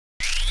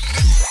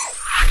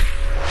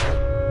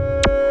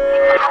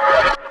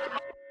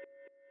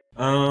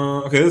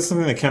Okay, this is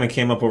something that kind of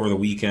came up over the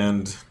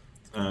weekend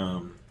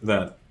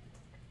that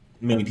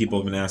many people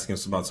have been asking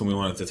us about, so we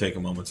wanted to take a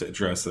moment to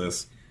address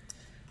this.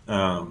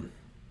 I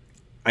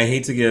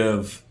hate to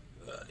give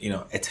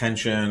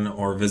attention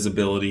or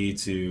visibility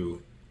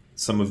to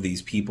some of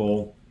these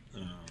people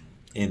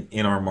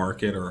in our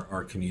market or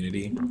our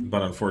community,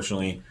 but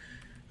unfortunately,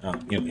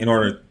 in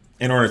order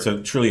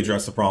to truly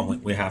address the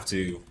problem, we have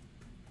to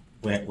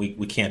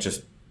we can't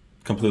just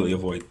completely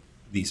avoid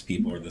these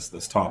people or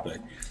this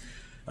topic.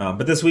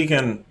 But this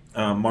weekend,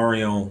 our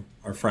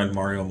friend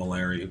Mario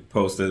Maleri,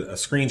 posted a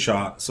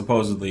screenshot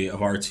supposedly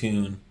of our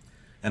tune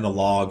and a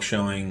log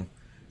showing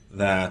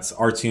that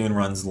our tune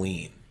runs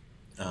lean.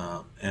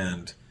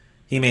 And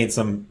he made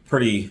some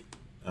pretty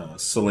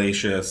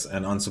salacious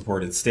and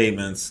unsupported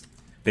statements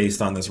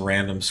based on this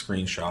random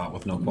screenshot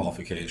with no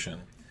qualification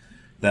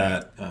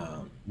that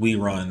we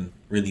run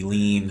really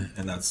lean,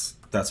 and that's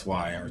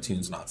why our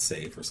tune's not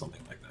safe or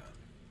something like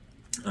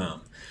that.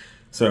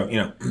 So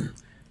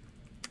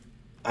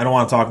I don't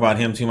want to talk about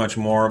him too much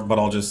more, but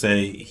I'll just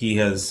say he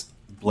has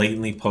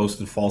blatantly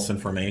posted false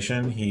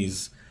information.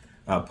 He's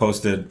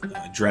posted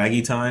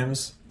draggy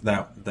times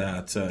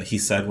that he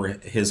said were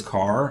his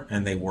car,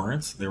 and they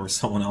weren't. They were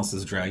someone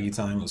else's draggy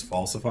time. It was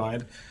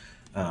falsified.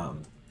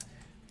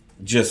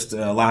 Just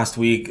last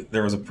week,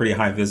 there was a pretty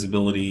high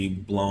visibility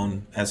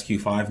blown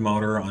SQ5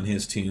 motor on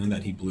his tune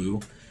that he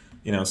blew.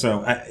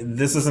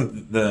 This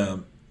isn't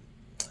the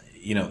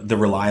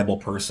reliable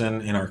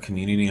person in our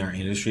community, in our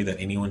industry that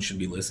anyone should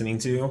be listening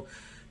to.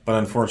 But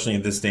unfortunately,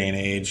 in this day and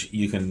age,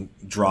 you can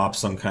drop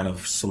some kind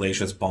of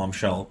salacious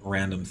bombshell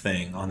random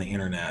thing on the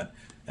internet,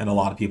 and a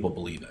lot of people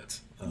believe it.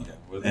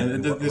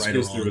 And this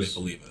case, there was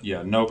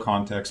no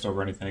context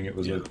over anything. It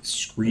was a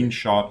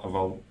screenshot of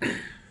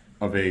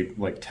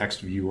a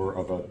text viewer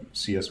of a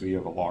CSV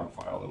of a log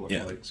file. It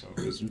looked like, so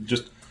it was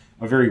just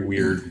a very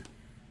weird,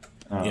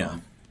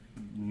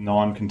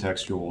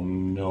 non-contextual,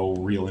 no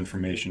real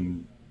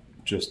information.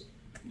 Just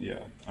I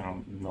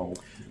don't know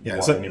why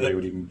anybody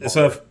would even.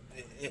 So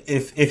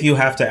if you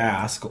have to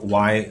ask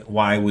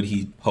why would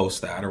he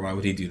post that or why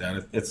would he do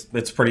that,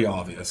 it's pretty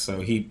obvious.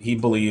 So he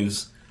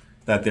believes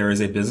that there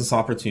is a business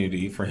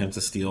opportunity for him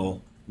to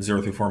steal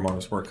 034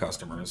 Motorsport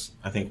customers.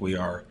 I think we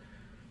are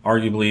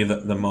arguably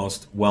the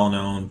most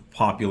well-known,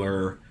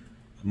 popular,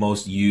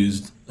 most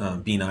used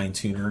B9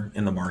 tuner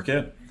in the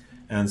market.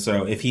 And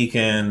so if he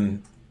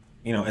can,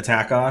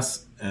 attack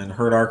us and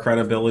hurt our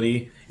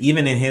credibility,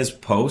 even in his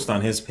post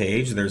on his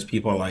page, there's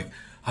people like,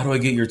 how do I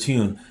get your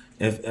tune?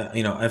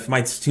 If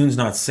my tune's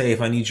not safe,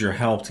 I need your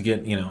help to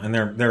get, and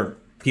they're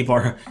people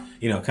are,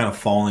 kind of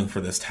falling for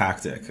this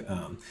tactic.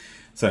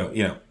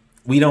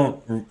 We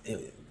don't,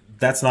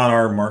 that's not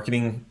our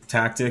marketing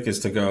tactic,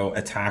 is to go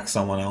attack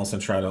someone else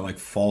and try to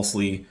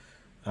falsely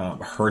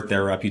hurt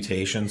their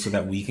reputation so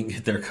that we can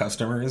get their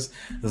customers.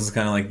 This is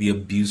kind of like the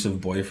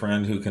abusive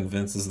boyfriend who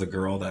convinces the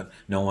girl that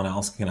no one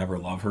else can ever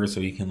love her,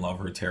 so he can love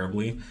her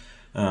terribly.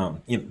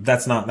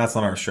 That's not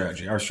our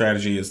strategy. Our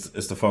strategy is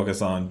to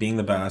focus on being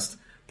the best,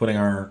 putting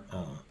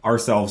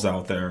ourselves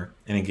out there,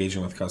 and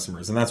engaging with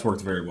customers, and that's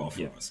worked very well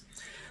for us.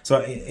 So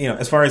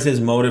as far as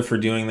his motive for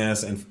doing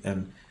this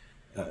and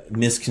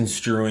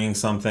misconstruing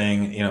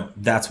something,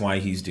 that's why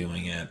he's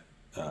doing it.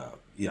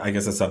 I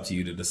guess it's up to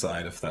you to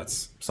decide if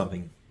that's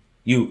something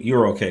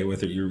you're okay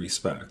with or you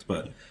respect,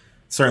 but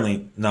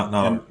certainly not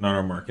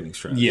our marketing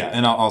strategy. Yeah,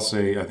 and I'll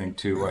say, I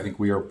think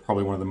we are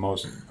probably one of the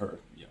most,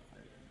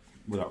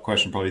 without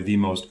question, probably the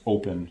most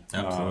open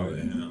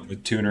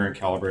tuner and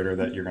calibrator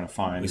that you're going to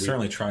find. We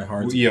certainly try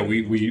hard.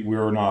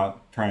 We're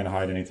not trying to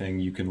hide anything.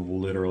 You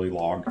can literally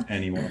log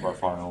any one of our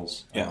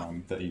files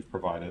that you've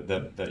provided,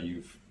 that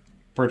you've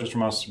purchased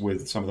from us,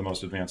 with some of the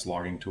most advanced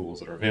logging tools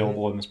that are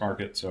available in this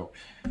market. So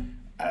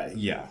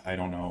I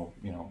don't know,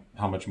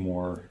 how much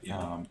more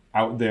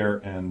out there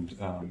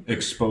and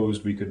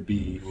exposed we could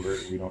be.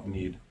 We don't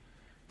need.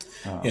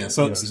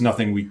 So there's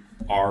nothing we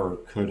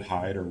could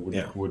hide or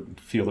would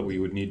feel that we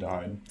would need to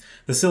hide.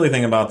 The silly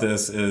thing about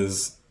this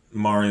is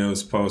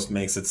Mario's post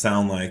makes it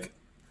sound like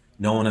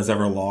no one has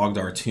ever logged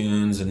our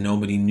tunes and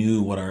nobody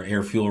knew what our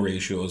air-fuel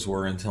ratios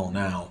were until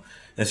now.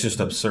 That's just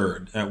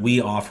absurd. We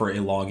offer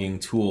a logging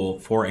tool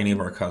for any of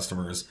our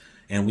customers,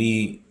 and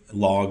we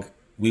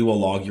will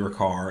log your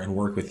car and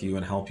work with you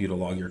and help you to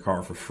log your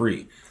car for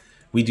free.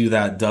 We do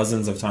that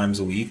dozens of times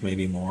a week,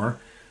 maybe more.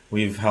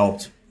 We've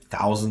helped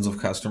thousands of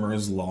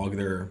customers log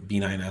their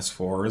B9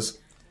 S4s,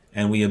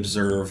 and we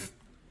observe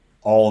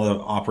all the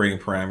operating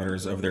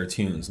parameters of their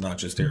tunes, not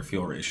just air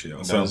fuel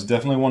ratio. So it's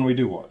definitely one we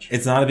do watch.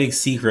 It's not a big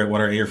secret what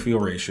our air fuel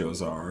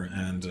ratios are,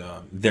 and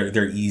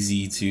they're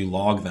easy to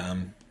log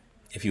them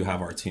if you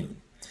have our tune.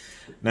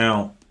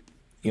 Now,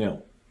 that's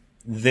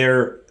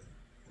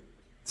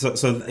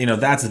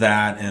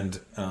that, and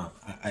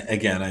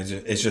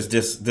it's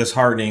just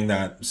disheartening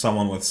that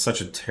someone with such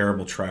a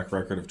terrible track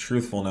record of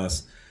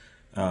truthfulness,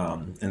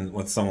 and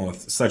with someone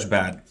with such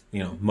bad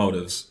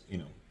motives,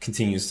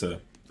 continues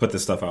to put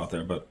this stuff out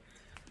there. But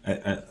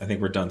I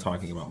think we're done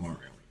talking about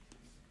Mario.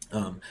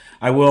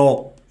 I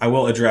will I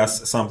will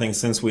address something,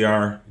 since we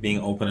are being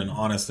open and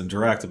honest and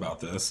direct about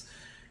this,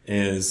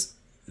 is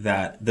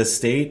that the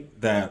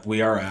state that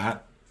we are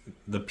at,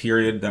 the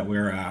period that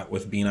we're at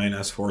with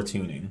B9S4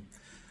 tuning,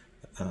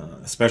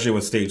 especially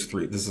with stage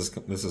 3, this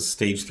is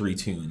stage 3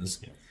 tunes.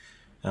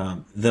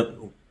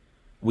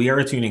 We are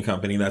a tuning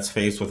company that's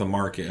faced with a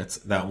market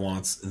that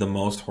wants the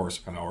most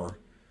horsepower,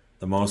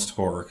 the most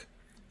torque,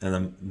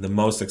 and the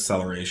most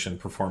acceleration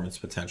performance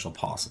potential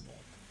possible.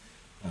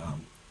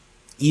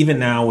 Even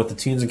now, with the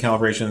tunes and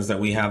calibrations that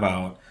we have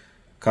out,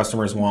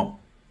 customers want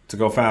to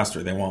go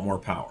faster. They want more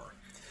power.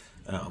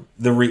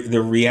 The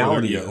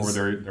reality is, or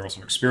they're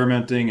also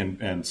experimenting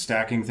and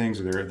stacking things.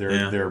 Or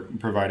they're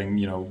providing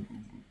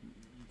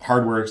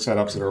hardware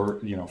setups that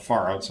are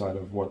far outside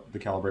of what the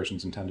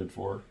calibration's intended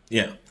for.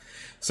 Yeah.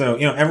 So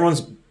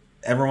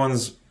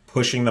everyone's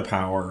pushing the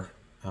power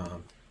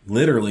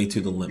literally to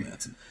the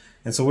limit,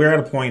 and so we're at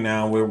a point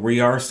now where we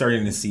are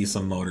starting to see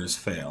some motors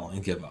fail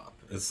and give up.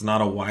 It's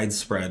not a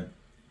widespread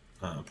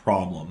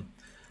problem,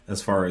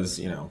 as far as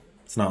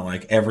it's not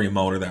like every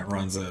motor that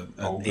runs a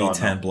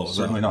A10 blows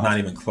up. Not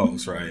even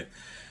close, right?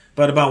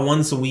 But about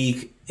once a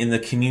week in the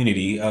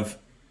community of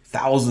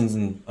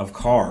thousands of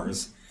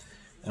cars,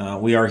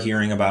 we are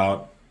hearing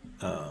about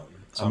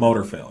a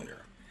motor failure.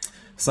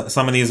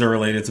 Some of these are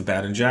related to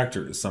bad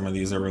injectors. Some of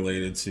these are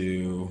related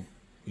to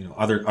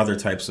other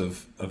types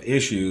of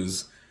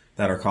issues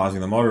that are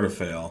causing the motor to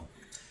fail.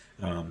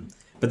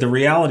 But the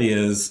reality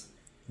is,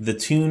 the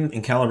tune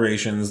and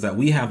calibrations that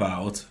we have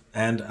out,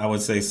 and I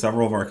would say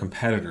several of our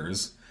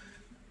competitors,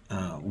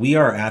 we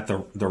are at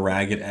the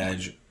ragged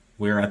edge.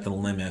 We're at the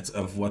limit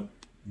of what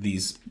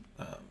these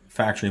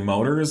factory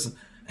motors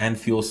and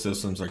fuel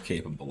systems are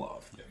capable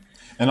of.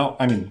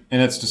 And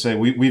it's to say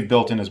we've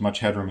built in as much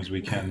headroom as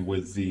we can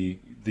with the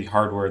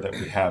hardware that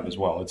we have as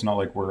well. It's not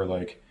like we're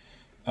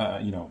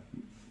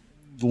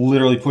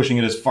literally pushing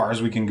it as far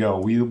as we can go.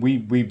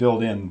 We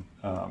build in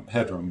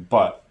headroom,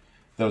 but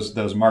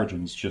those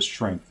margins just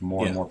shrink the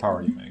more and more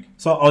power you make.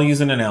 So I'll use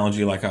an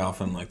analogy like I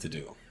often like to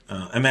do.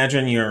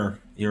 Imagine you're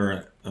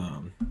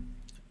an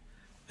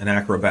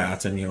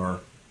acrobat and you're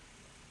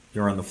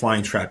on the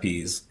flying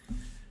trapeze,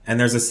 and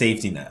there's a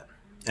safety net,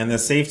 and the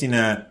safety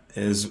net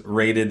is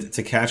rated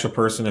to catch a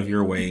person of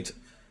your weight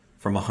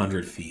from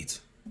 100 feet.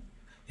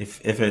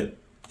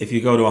 If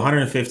you go to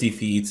 150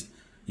 feet,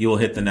 you will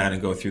hit the net and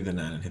go through the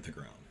net and hit the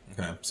ground.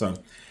 Okay, so.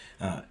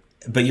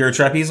 But you're a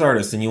trapeze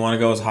artist and you want to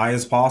go as high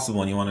as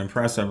possible, and you want to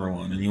impress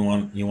everyone, and you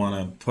want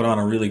to put on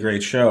a really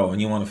great show,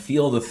 and you want to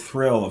feel the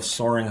thrill of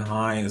soaring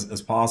high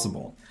as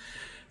possible.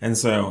 And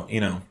so,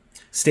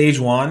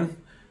 stage 1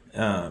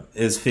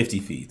 is 50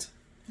 feet.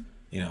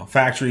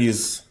 Factory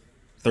is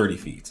 30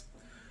 feet.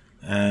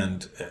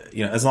 And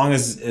as long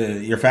as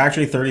your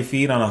factory 30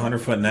 feet on a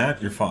 100-foot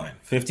net, you're fine.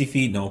 50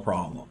 feet, no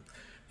problem.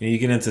 You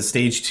get into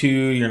stage 2,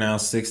 you're now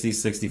 60,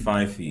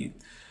 65 feet.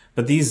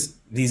 But these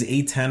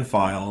A10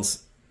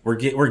 files,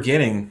 we're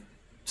getting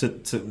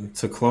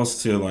to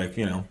close to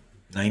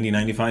 90,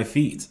 95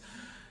 feet.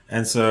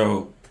 And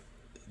so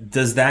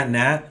does that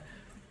net,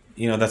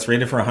 that's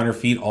rated for 100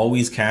 feet,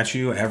 always catch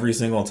you every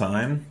single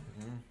time?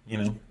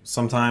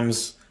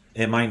 Sometimes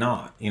it might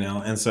not,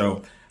 and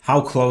so how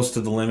close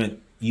to the limit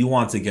you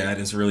want to get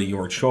is really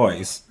your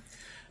choice.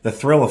 The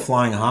thrill of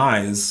flying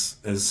high is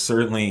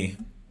certainly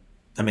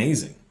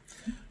amazing,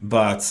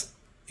 but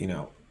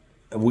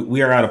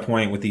we are at a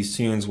point with these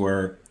tunes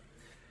where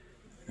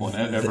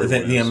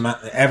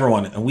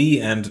everyone,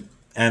 we and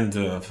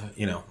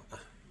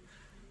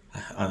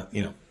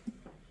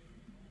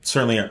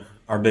certainly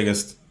our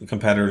biggest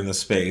competitor in the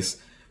space,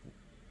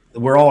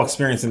 we're all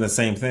experiencing the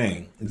same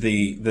thing.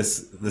 The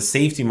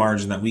safety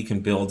margin that we can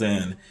build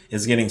in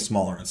is getting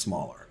smaller and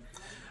smaller,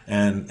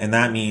 and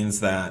that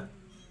means that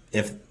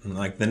if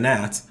the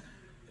net,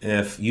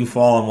 if you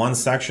fall in one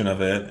section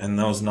of it and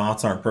those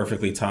knots aren't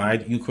perfectly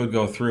tied, you could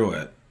go through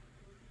it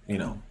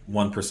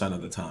 1%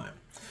 of the time.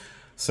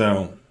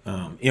 So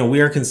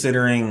we are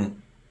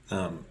considering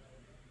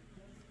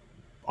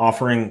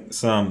offering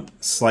some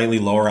slightly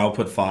lower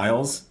output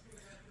files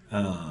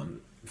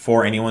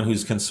for anyone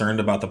who's concerned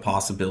about the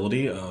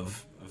possibility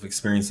of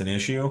experiencing an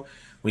issue.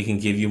 We can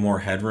give you more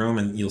headroom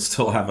and you'll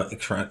still have an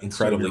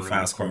incredibly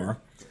fast car.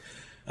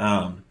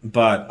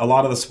 But a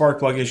lot of the spark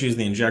plug issues,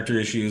 the injector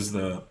issues,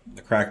 the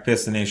cracked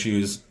piston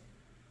issues,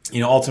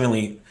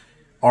 ultimately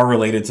are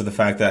related to the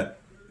fact that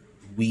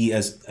we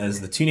as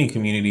the tuning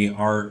community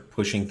are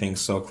pushing things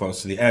so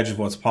close to the edge of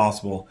what's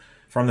possible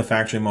from the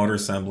factory motor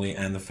assembly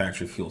and the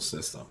factory fuel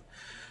system.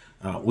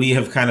 We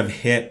have kind of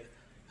hit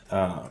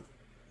a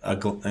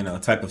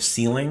type of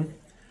ceiling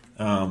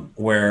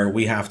where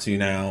we have to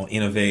now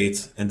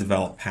innovate and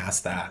develop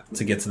past that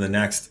to get to the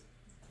next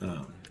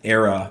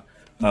era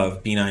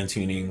of B9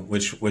 tuning,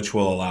 which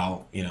will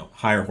allow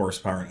higher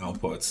horsepower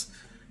outputs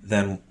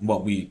than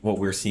what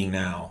we're seeing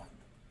now,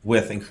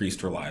 with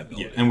increased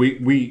reliability. Yeah, and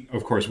we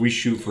of course we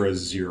shoot for a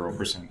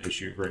 0%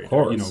 issue rate. Of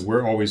course.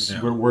 We're always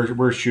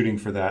we're shooting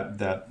for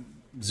that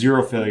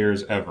 0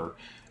 failures ever.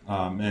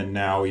 And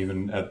now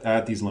even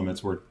at these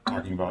limits, we're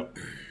talking about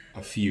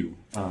a few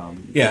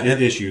Yeah,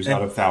 issues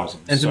out of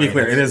thousands. And to be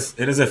clear, it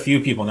is a few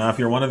people. Now, if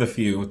you're one of the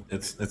few,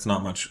 it's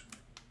not much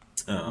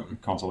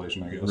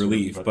consolation, I guess,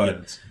 relief.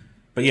 But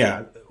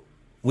yeah,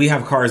 we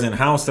have cars in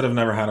house that have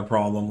never had a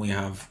problem. We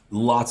have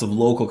lots of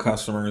local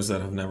customers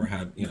that have never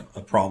had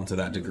a problem to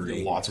that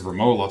degree. Lots of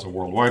remote, lots of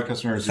worldwide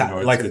customers.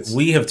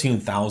 We have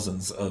tuned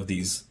thousands of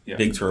these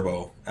big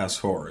turbo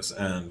S4s,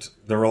 and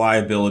the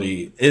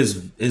reliability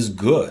is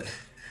good.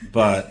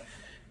 But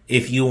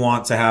if you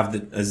want to have a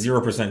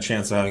 0%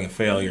 chance of having a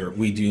failure,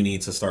 we do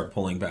need to start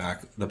pulling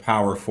back the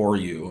power for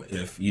you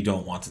if you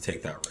don't want to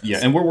take that risk. Yeah,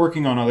 and we're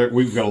working on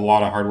we've got a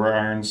lot of hardware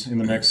irons in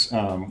the mix.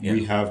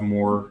 We have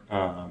more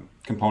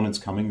components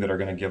coming that are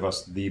going to give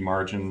us the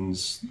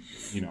margins,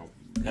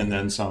 and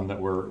then some that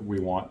we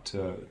want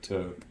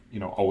to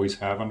always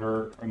have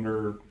under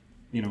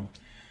the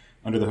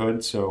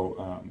hood.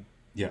 So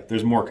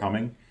there's more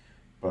coming,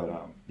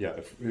 but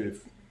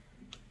if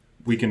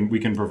we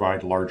can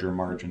provide larger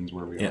margins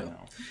where we are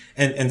now.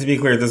 And to be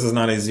clear, this is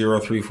not a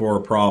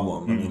 034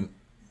 problem. I mean,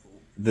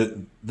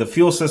 the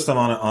fuel system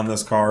on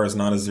this car is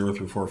not a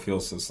 034 fuel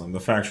system.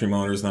 The factory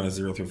motor is not a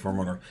 034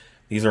 motor.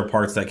 These are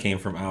parts that came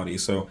from Audi.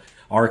 So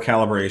our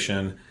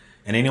calibration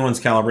and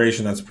anyone's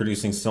calibration that's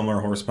producing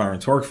similar horsepower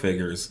and torque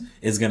figures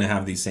is going to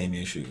have these same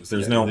issues.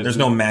 There's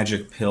no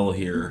magic pill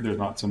here. There's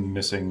not some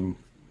missing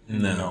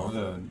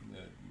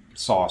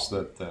sauce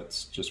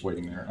that's just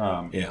waiting there.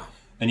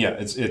 And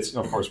it's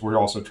of course we're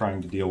also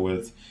trying to deal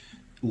with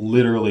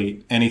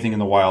literally anything in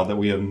the wild that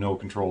we have no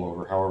control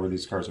over. However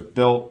these cars are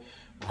built,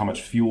 how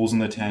much fuel's in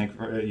the tank.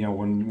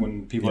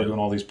 When people are doing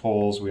all these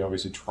polls, we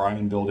obviously try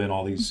and build in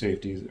all these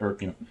safeties, or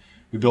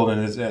we build in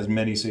as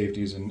many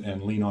safeties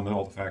and lean on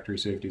all the factory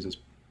safeties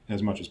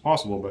as much as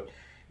possible. But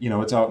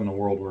it's out in a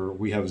world where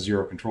we have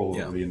zero control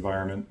over the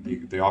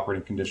environment, the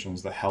operating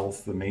conditions, the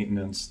health, the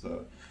maintenance,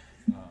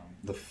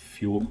 the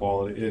fuel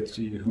quality. It's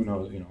who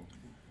knows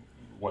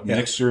what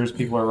mixtures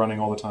people are running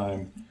all the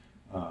time.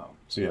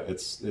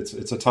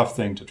 It's a tough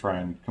thing to try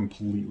and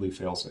completely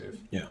fail safe.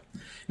 Yeah,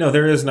 no,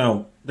 there's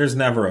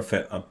never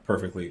a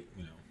perfectly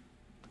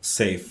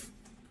safe.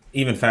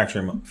 Even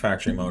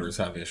factory motors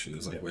have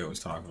issues, like we always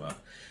talk about.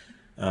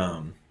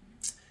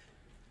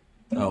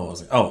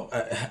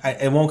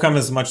 It won't come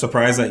as much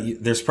surprise that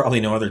there's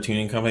probably no other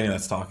tuning company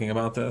that's talking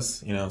about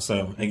this.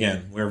 So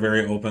again, we're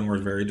very open, we're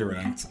very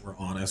direct, we're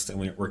honest,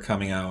 and we're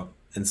coming out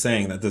and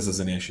saying that this is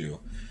an issue.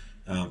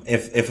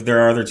 If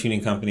there are other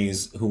tuning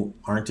companies who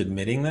aren't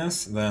admitting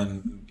this,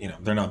 then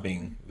they're not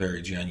being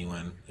very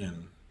genuine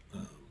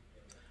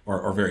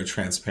or very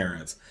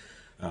transparent.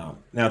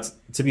 Now,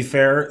 to be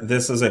fair,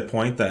 this is a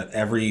point that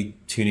every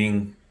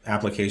tuning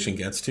application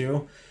gets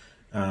to.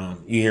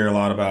 You hear a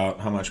lot about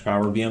how much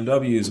power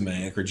BMWs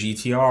make, or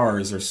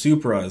GTRs, or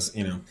Supras.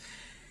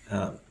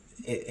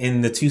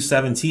 In the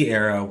 270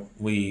 era,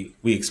 we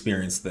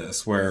experienced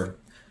this, where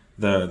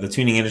the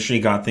tuning industry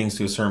got things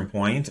to a certain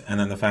point, and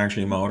then the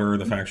factory motor,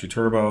 the factory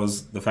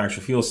turbos, the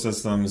factory fuel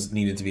systems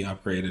needed to be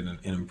upgraded and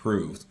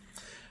improved.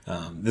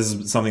 This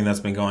is something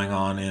that's been going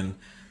on in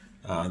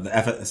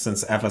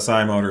since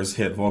FSI motors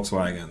hit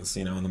Volkswagens,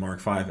 in the Mark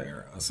V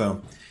era.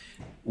 So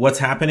what's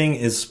happening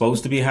is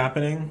supposed to be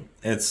happening.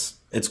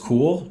 It's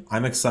cool.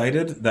 I'm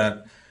excited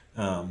that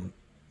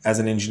as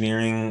an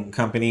engineering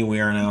company, we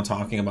are now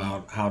talking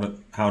about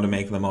how to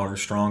make the motor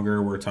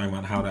stronger. We're talking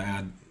about how to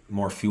add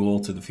more fuel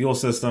to the fuel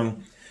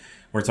system.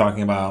 We're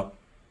talking about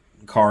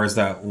cars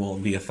that will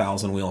be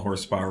 1,000 wheel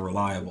horsepower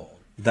reliable.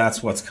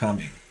 That's what's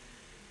coming.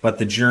 But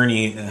the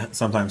journey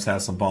sometimes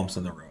has some bumps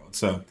in the road.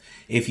 So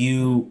if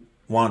you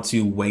want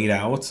to wait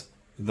out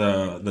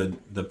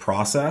the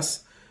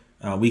process,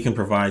 we can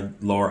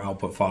provide lower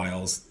output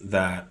files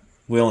that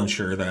will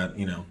ensure that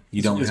you don't.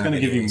 It's going to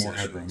give you more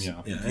headroom.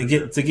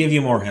 To give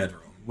you more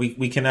headroom.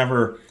 We can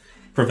never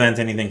prevent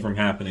anything from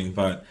happening,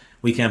 but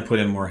we can put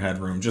in more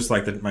headroom. Just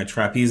like my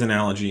trapeze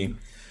analogy,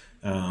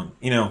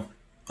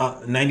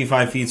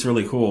 95 feet's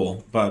really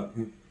cool, but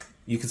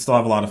you can still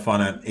have a lot of fun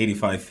at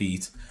 85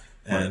 feet,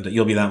 and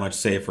you'll be that much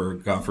safer,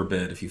 God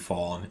forbid, if you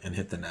fall and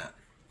hit the net.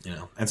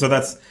 And so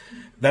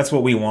that's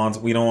what we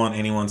want. We don't want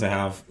anyone to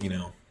have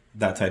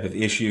that type of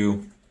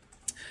issue.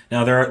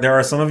 Now there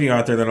are some of you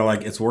out there that are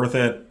like, it's worth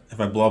it. If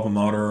I blow up a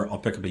motor, I'll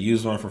pick up a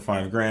used one for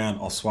 $5,000.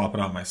 I'll swap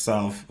it out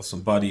myself with some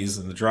buddies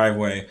in the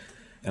driveway,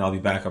 and I'll be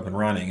back up and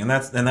running. And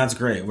that's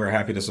great. We're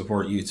happy to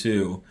support you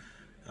too.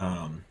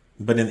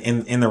 But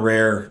in the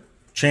rare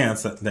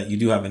chance that you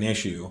do have an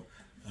issue,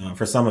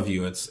 for some of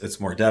you it's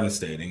more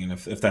devastating. And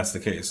if that's the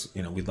case,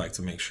 we'd like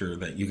to make sure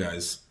that you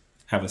guys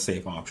have a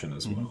safe option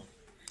as well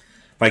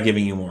by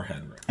giving you more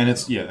headroom. And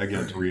it's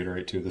again, to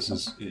reiterate too, this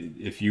is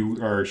if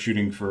you are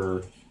shooting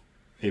for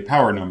a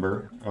power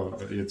number,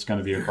 it's going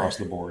to be across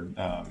the board.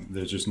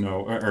 There's just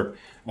or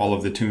all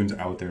of the tunes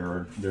out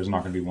there, there's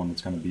not going to be one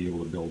that's going to be able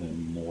to build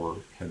in more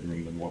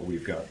headroom than what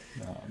we've got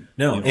on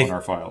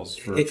our files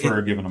for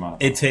a given amount of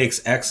power. It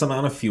takes X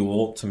amount of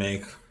fuel to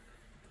make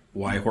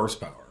Y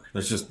horsepower.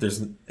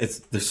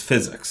 There's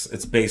physics.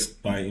 It's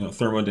based by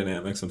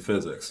thermodynamics and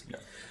physics.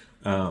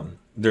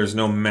 There's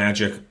no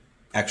magic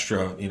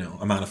extra,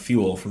 amount of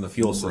fuel from the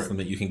fuel system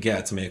that you can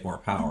get to make more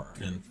power.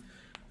 And,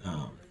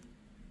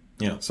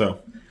 so,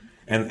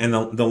 and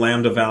the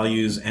Lambda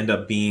values end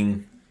up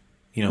being,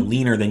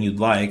 leaner than you'd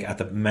like at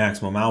the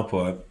maximum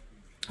output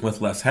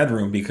with less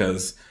headroom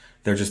because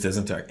there just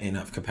isn't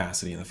enough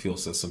capacity in the fuel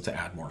system to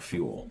add more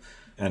fuel.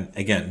 And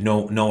again,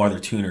 no other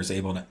tuner is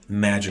able to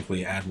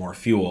magically add more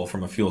fuel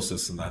from a fuel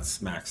system that's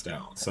maxed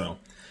out. So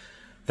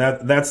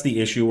that's the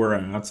issue we're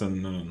at.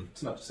 And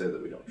it's not to say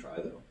that we don't try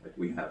though. Like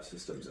we have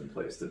systems in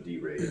place to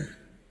derate.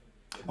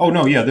 Oh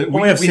no, yeah,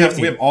 we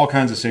have all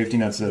kinds of safety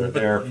nets that are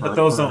there for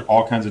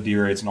all kinds of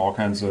derates and all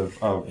kinds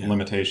of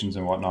limitations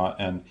and whatnot.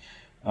 And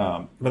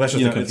but that's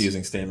just a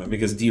confusing statement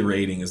because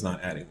derating is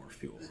not adding more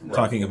fuel. We're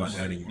talking about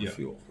adding more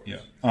fuel. Yeah.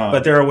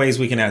 But there are ways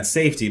we can add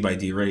safety by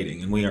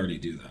derating, and we already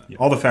do that. Yeah.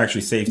 All the factory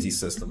safety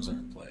systems are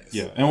in place.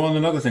 Yeah, and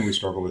another thing we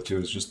struggle with too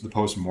is just the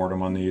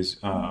post-mortem on these.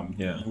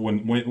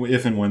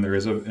 If and when there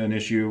is an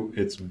issue,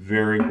 it's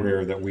very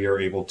rare that we are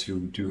able to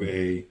do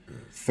a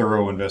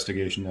thorough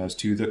investigation as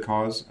to the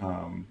cause,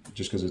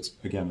 just because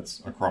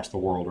it's across the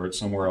world or it's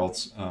somewhere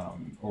else,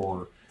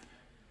 or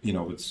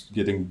it's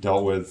getting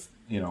dealt with.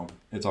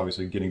 It's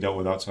obviously getting dealt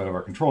with outside of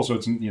our control. So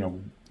it's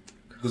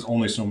there's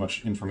only so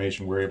much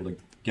information we're able to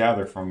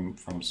gather from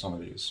some of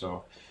these.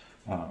 So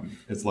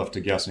it's left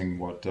to guessing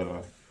what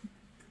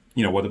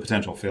what the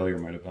potential failure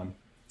might have been.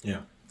 Yeah.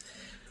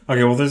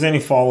 Okay. Well, if there's any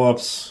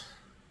follow-ups,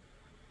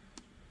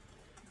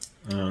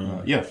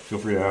 feel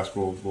free to ask.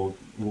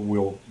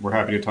 We're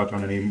happy to touch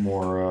on any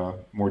more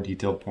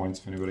detailed points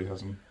if anybody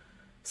has them.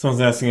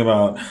 Someone's asking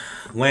about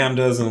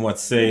lambdas and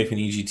what's safe and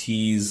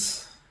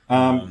EGTs.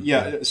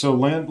 So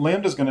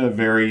Lambda is going to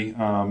vary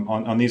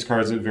on these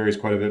cars. It varies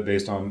quite a bit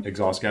based on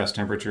exhaust gas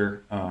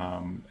temperature,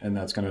 and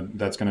that's going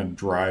to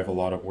drive a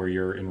lot of where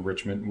your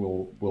enrichment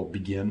will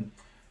begin.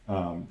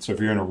 So if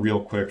you're in a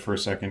real quick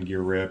first, second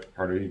gear rip,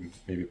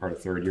 maybe part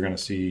of third, you're going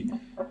to see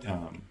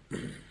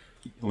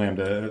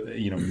Lambda,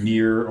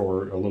 near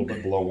or a little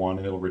bit below 1,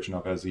 and it'll richen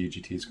up as the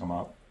EGTs come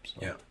up. So.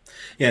 Yeah.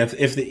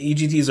 If the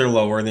EGTs are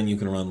lower, then you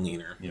can run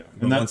leaner. Yeah,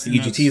 and once the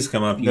EGTs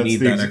come up, you need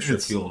that extra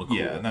fuel to cool.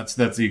 Yeah, and that's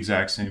the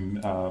exact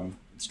same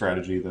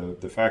strategy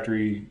the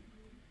factory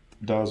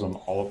does on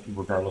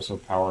regardless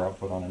of power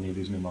output on any of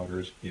these new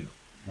motors. Yeah.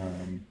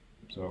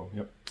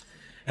 Yep.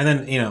 And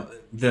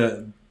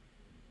then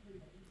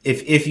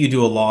if you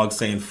do a log,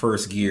 say in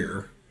first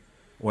gear,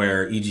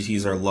 where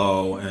EGTs are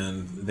low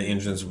and the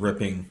engine's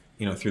ripping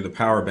through the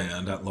power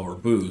band at lower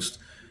boost,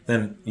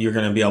 then you're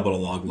going to be able to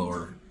log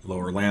lower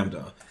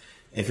lambda.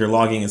 If you're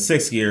logging in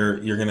sixth gear,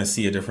 you're going to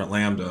see a different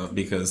lambda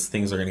because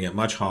things are going to get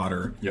much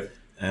hotter. Yep.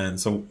 And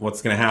so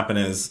what's going to happen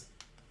is,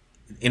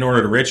 in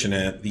order to richen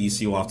it, the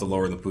ECU will have to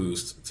lower the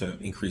boost to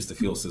increase the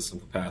fuel system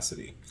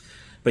capacity.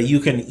 But you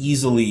can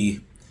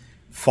easily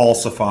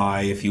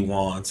falsify, if you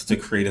want, to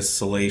create a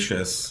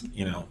salacious,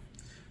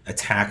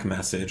 attack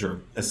message,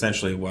 or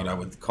essentially what I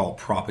would call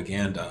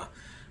propaganda,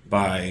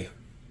 by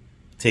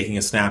taking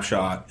a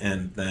snapshot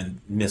and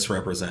then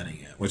misrepresenting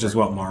it, which is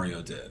what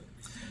Mario did.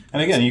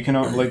 And again, you can,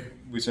 like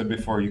we said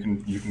before, you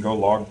can go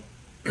log.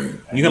 You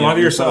can log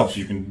it yourself.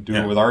 You can do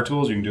it with our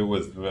tools. You can do it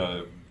with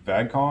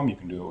VADCOM. You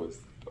can do it with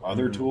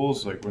other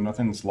tools. Like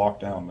nothing's locked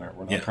down there.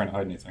 We're not trying to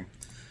hide anything.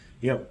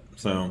 Yep.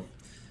 So,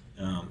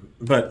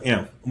 but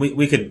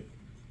we could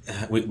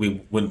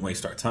we wouldn't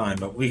waste our time,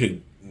 but we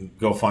could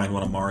go find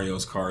one of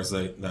Mario's cars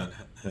that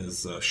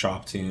has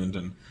shop tuned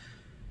and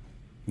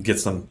get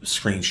some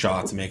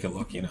screenshots to make it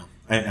look.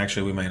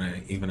 Actually, we might not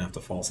even have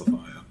to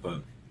falsify it,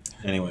 but.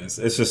 Anyways,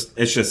 it's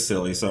just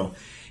silly. So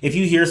if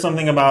you hear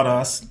something about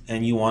us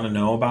and you want to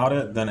know about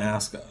it, then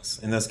ask us.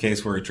 In this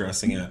case, we're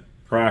addressing it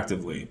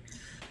proactively.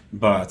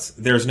 But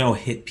there's no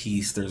hit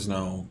piece. There's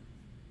no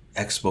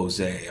expose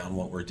on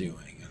what we're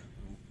doing.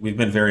 We've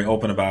been very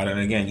open about it.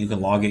 And again, you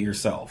can log it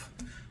yourself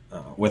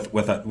with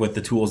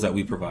the tools that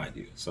we provide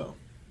you. So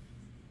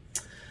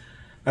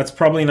that's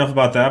probably enough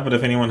about that. But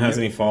if anyone has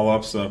any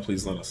follow-ups,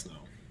 please let us know.